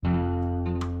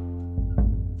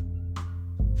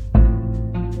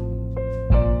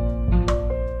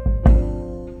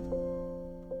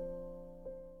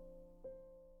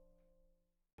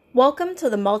Welcome to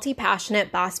the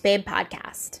Multi-Passionate Boss Babe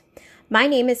podcast. My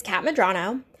name is Kat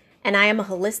Madrano, and I am a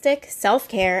holistic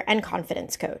self-care and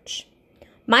confidence coach.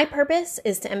 My purpose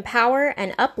is to empower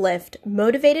and uplift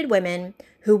motivated women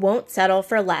who won't settle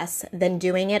for less than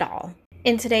doing it all.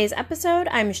 In today's episode,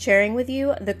 I'm sharing with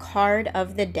you the card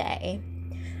of the day.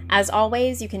 As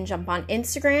always, you can jump on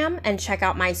Instagram and check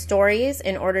out my stories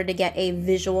in order to get a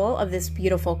visual of this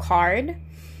beautiful card.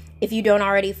 If you don't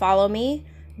already follow me,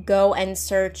 go and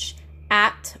search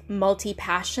at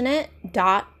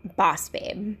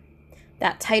multipassionate.bossbabe.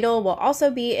 That title will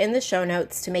also be in the show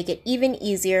notes to make it even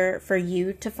easier for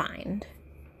you to find.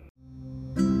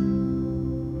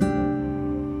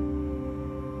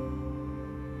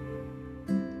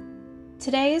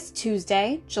 Today is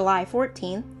Tuesday, July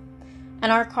 14th,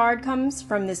 and our card comes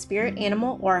from the Spirit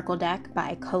Animal Oracle deck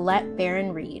by Colette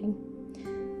Baron Reed.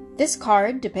 This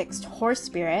card depicts horse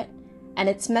spirit, and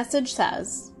its message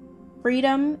says,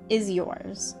 "Freedom is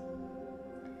yours."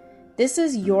 This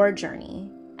is your journey,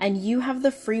 and you have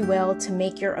the free will to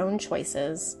make your own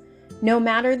choices, no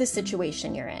matter the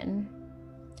situation you're in.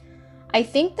 I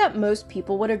think that most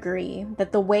people would agree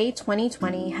that the way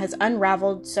 2020 has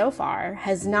unraveled so far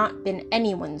has not been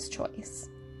anyone's choice.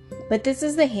 But this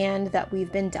is the hand that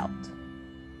we've been dealt.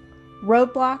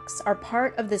 Roadblocks are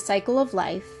part of the cycle of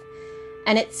life,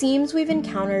 and it seems we've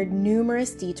encountered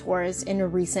numerous detours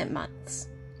in recent months.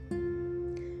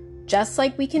 Just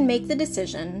like we can make the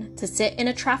decision to sit in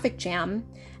a traffic jam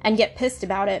and get pissed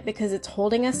about it because it's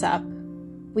holding us up,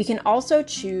 we can also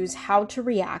choose how to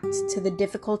react to the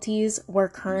difficulties we're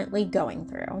currently going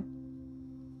through.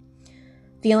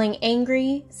 Feeling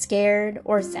angry, scared,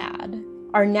 or sad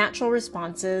are natural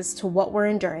responses to what we're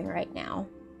enduring right now.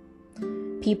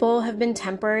 People have been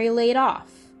temporarily laid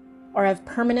off or have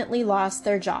permanently lost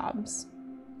their jobs.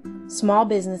 Small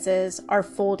businesses are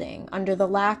folding under the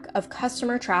lack of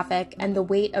customer traffic and the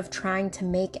weight of trying to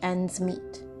make ends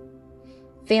meet.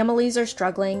 Families are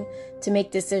struggling to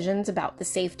make decisions about the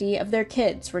safety of their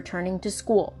kids returning to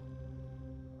school.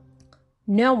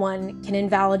 No one can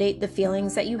invalidate the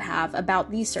feelings that you have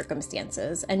about these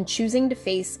circumstances, and choosing to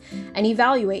face and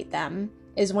evaluate them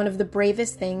is one of the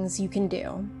bravest things you can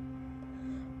do.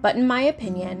 But in my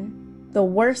opinion, the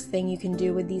worst thing you can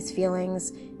do with these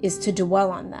feelings is to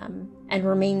dwell on them and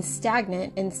remain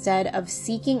stagnant instead of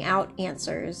seeking out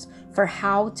answers for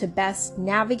how to best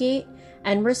navigate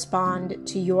and respond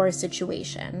to your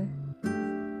situation.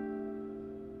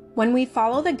 When we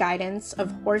follow the guidance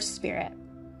of horse spirit,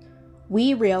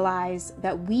 we realize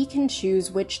that we can choose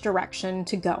which direction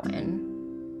to go in.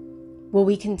 Will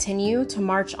we continue to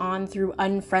march on through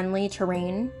unfriendly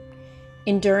terrain,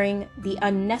 enduring the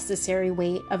unnecessary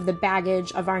weight of the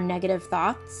baggage of our negative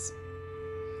thoughts?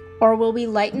 Or will we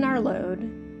lighten our load,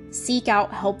 seek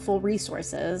out helpful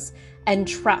resources, and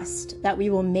trust that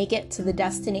we will make it to the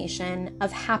destination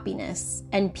of happiness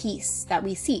and peace that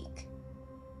we seek?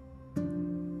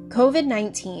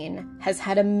 COVID-19 has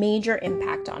had a major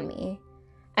impact on me,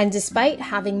 and despite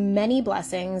having many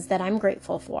blessings that I'm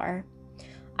grateful for,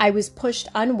 I was pushed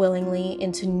unwillingly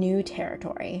into new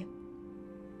territory.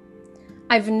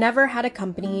 I've never had a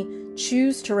company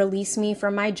choose to release me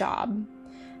from my job,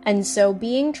 and so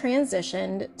being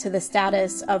transitioned to the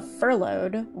status of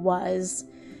furloughed was,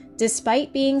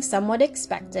 despite being somewhat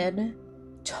expected,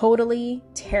 totally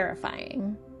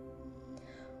terrifying.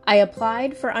 I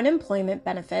applied for unemployment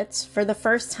benefits for the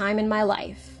first time in my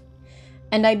life,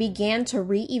 and I began to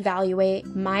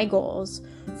reevaluate my goals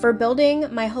for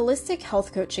building my holistic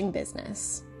health coaching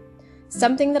business.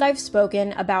 Something that I've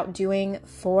spoken about doing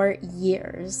for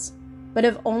years, but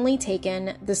have only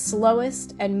taken the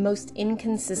slowest and most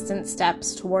inconsistent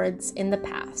steps towards in the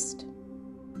past.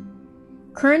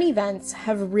 Current events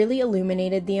have really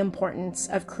illuminated the importance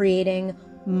of creating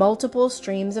multiple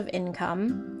streams of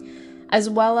income, as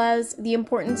well as the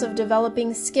importance of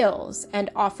developing skills and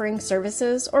offering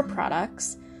services or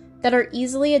products that are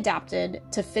easily adapted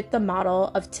to fit the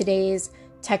model of today's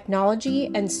technology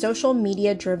and social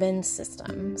media-driven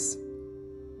systems.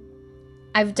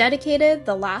 I've dedicated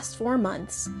the last 4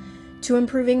 months to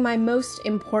improving my most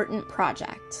important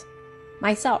project,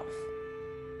 myself.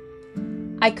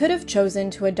 I could have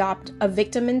chosen to adopt a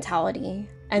victim mentality,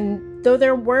 and though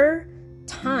there were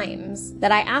times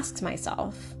that I asked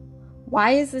myself,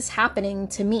 why is this happening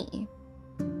to me?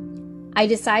 I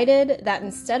decided that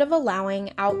instead of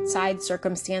allowing outside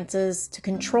circumstances to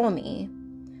control me,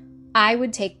 I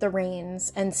would take the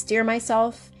reins and steer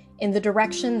myself in the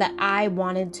direction that I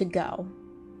wanted to go.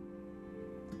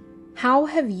 How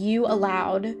have you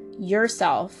allowed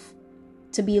yourself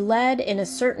to be led in a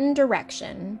certain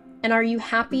direction, and are you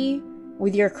happy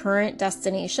with your current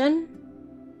destination?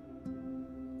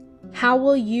 How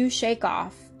will you shake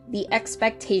off the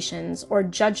expectations or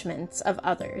judgments of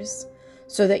others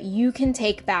so that you can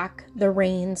take back the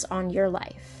reins on your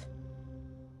life?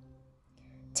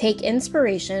 Take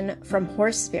inspiration from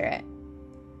horse spirit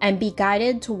and be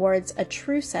guided towards a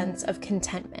true sense of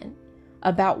contentment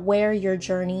about where your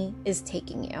journey is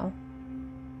taking you.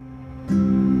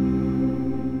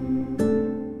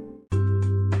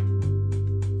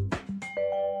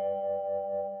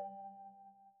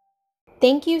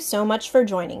 Thank you so much for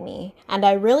joining me, and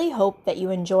I really hope that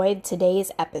you enjoyed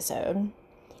today's episode.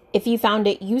 If you found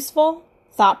it useful,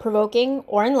 thought-provoking,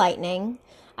 or enlightening,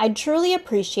 I'd truly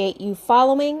appreciate you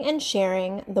following and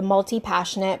sharing the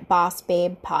Multi-Passionate Boss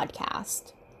Babe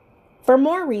podcast. For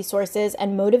more resources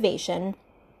and motivation,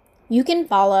 you can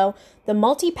follow the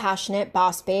Multi-Passionate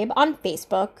Boss Babe on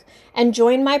Facebook and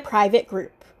join my private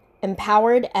group,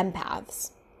 Empowered Empaths.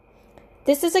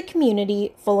 This is a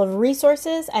community full of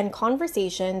resources and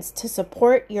conversations to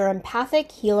support your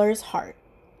empathic healer's heart.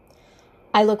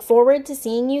 I look forward to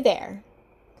seeing you there.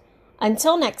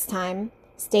 Until next time,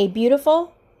 stay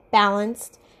beautiful,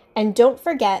 balanced, and don't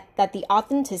forget that the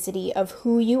authenticity of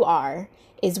who you are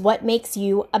is what makes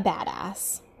you a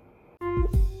badass.